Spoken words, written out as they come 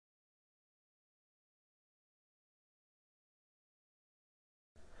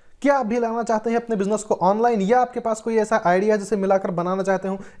क्या आप भी लाना चाहते हैं अपने बिजनेस को ऑनलाइन, या आपके पास कोई ऐसा आइडिया जिसे मिलाकर बनाना चाहते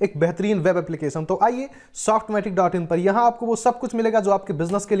हो एक बेहतरीन वेब एप्लीकेशन, तो आइए softmatic.in पर। यहां आपको वो सब कुछ मिलेगा जो आपके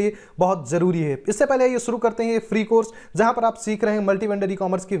बिजनेस के लिए बहुत जरूरी है। इससे पहले ये शुरू करते हैं ये फ्री कोर्स जहां पर आप सीख रहे हैं मल्टी वेंडर ई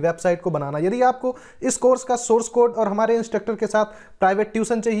कॉमर्स की वेबसाइट को बनाना। यदि आपको इस कोर्स का सोर्स कोड और हमारे इंस्ट्रक्टर के साथ प्राइवेट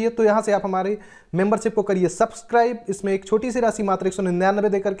ट्यूशन चाहिए तो यहां से आप हमारे मेंबरशिप को करिए सब्सक्राइब। इसमें एक छोटी सी राशि मात्र 199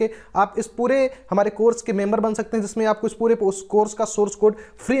 देकर के आप इस पूरे हमारे कोर्स के मेंबर बन सकते हैं, जिसमें आपको इस पूरे कोर्स का सोर्स कोड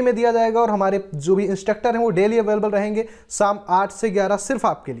फ्री में दिया जाएगा और हमारे जो भी इंस्ट्रक्टर हैं वो डेली अवेलेबल रहेंगे शाम 8 से 11 सिर्फ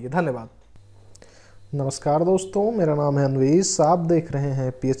आपके लिए। धन्यवाद। नमस्कार दोस्तों, मेरा नाम है अनवेश, आप देख रहे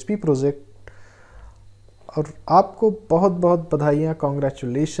हैं PHP प्रोजेक्ट और आपको बहुत बहुत बधाइयाँ,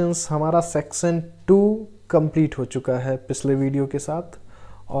 कॉन्ग्रेचुलेशंस। हमारा सेक्शन 2 कंप्लीट हो चुका है पिछले वीडियो के साथ,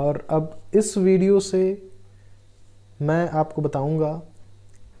 और अब इस वीडियो से मैं आपको बताऊंगा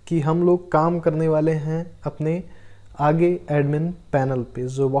कि हम लोग काम करने वाले हैं अपने आगे एडमिन पैनल पे,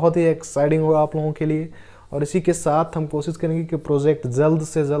 जो बहुत ही एक्साइटिंग होगा आप लोगों के लिए। और इसी के साथ हम कोशिश करेंगे कि प्रोजेक्ट जल्द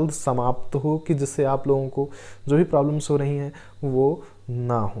से जल्द समाप्त हो, कि जिससे आप लोगों को जो भी प्रॉब्लम्स हो रही हैं वो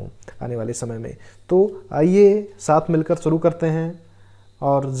ना हो आने वाले समय में। तो आइए साथ मिलकर शुरू करते हैं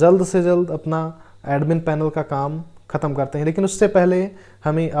और जल्द से जल्द अपना एडमिन पैनल का काम ख़त्म करते हैं। लेकिन उससे पहले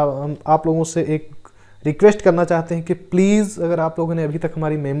हम आप लोगों से एक रिक्वेस्ट करना चाहते हैं कि प्लीज़, अगर आप लोगों ने अभी तक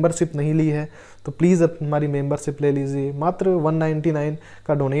हमारी मेंबरशिप नहीं ली है तो प्लीज़ हमारी मेंबरशिप ले लीजिए। मात्र 199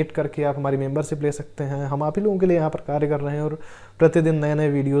 का डोनेट करके आप हमारी मेंबरशिप ले सकते हैं। हम आप ही लोगों के लिए यहाँ पर कार्य कर रहे हैं और प्रतिदिन नए नए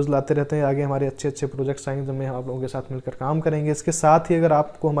वीडियोस लाते रहते हैं। आगे हमारे अच्छे अच्छे प्रोजेक्ट्स आएंगे जिनमें हम आप लोगों के साथ मिलकर काम करेंगे। इसके साथ ही अगर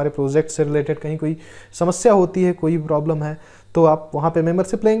आपको हमारे प्रोजेक्ट से रिलेटेड कहीं कोई समस्या होती है, कोई प्रॉब्लम है, तो आप वहाँ पे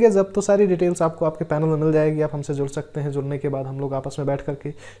मेंबरशिप लेंगे जब तो सारी डिटेल्स आपको आपके पैनल में मिल जाएगी। आप हमसे जुड़ सकते हैं। जुड़ने के बाद हम लोग आपस में बैठ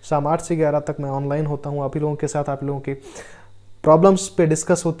करके शाम 8 से 11 तक मैं ऑनलाइन होता हूँ आप ही लोगों के साथ। आप लोगों के प्रॉब्लम्स पे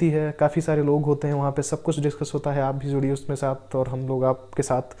डिस्कस होती है, काफ़ी सारे लोग होते हैं वहाँ पे, सब कुछ डिस्कस होता है। आप भी जुड़िए उसमें साथ, और हम लोग आपके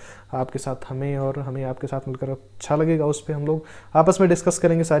साथ हमें, और हमें आपके साथ मिलकर अच्छा लगेगा। उस पर हम लोग आपस में डिस्कस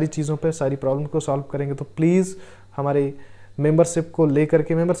करेंगे सारी चीज़ों पे, सारी प्रॉब्लम को सॉल्व करेंगे। तो प्लीज़ हमारे मेंबरशिप को लेकर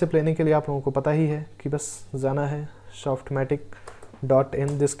के, मेंबरशिप लेने के लिए आप लोगों को पता ही है कि बस जाना है softmatic.in,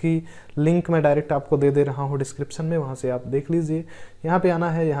 जिसकी लिंक मैं डायरेक्ट आपको दे दे रहा हूँ डिस्क्रिप्शन में, वहाँ से आप देख लीजिए। यहाँ पे आना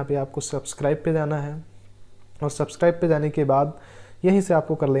है, यहाँ पे आपको सब्सक्राइब पे जाना है, और सब्सक्राइब पे जाने के बाद यहीं से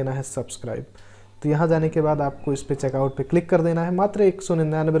आपको कर लेना है सब्सक्राइब। तो यहाँ जाने के बाद आपको इस पे चेकआउट पे क्लिक कर देना है, मात्र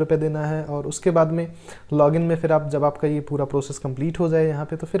 199 रुपये देना है। और उसके बाद में लॉगिन में फिर आप, जब आपका ये पूरा प्रोसेस कंप्लीट हो जाए यहाँ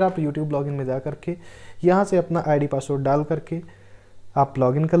पे, तो फिर आप यूट्यूब लॉगिन में जा करके यहाँ से अपना ID पासवर्ड डाल करके आप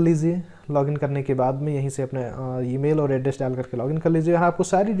लॉगिन कर लीजिए। लॉगिन करने के बाद में यहीं से अपना ईमेल और एड्रेस डाल करके लॉगिन कर लीजिए। यहाँ आपको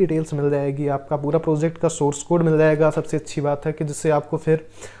सारी डिटेल्स मिल जाएगी, आपका पूरा प्रोजेक्ट का सोर्स कोड मिल जाएगा। सबसे अच्छी बात है कि जिससे आपको फिर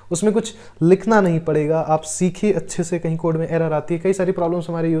उसमें कुछ लिखना नहीं पड़ेगा। आप सीखिए अच्छे से, कहीं कोड में एरर आती है। कई सारी प्रॉब्लम्स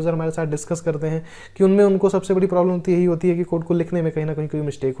हमारे यूज़र हमारे साथ डिस्कस करते हैं कि उनमें उनको सबसे बड़ी प्रॉब्लम यही होती है कि कोड को लिखने में कहीं ना कहीं कोई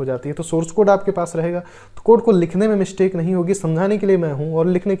मिस्टेक हो जाती है। तो सोर्स कोड आपके पास रहेगा तो कोड को लिखने में मिस्टेक नहीं होगी। समझाने के लिए मैं हूँ और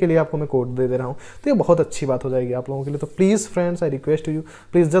लिखने के लिए आपको मैं कोड दे रहा हूँ, तो ये बहुत अच्छी बात हो जाएगी आप लोगों के लिए। तो please friends, I request you,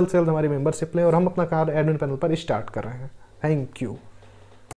 please जल्द से जल्द हमारी मेंबरशिप लें, और हम अपना कार्य एडमिन पैनल पर स्टार्ट कर रहे हैं। Thank you.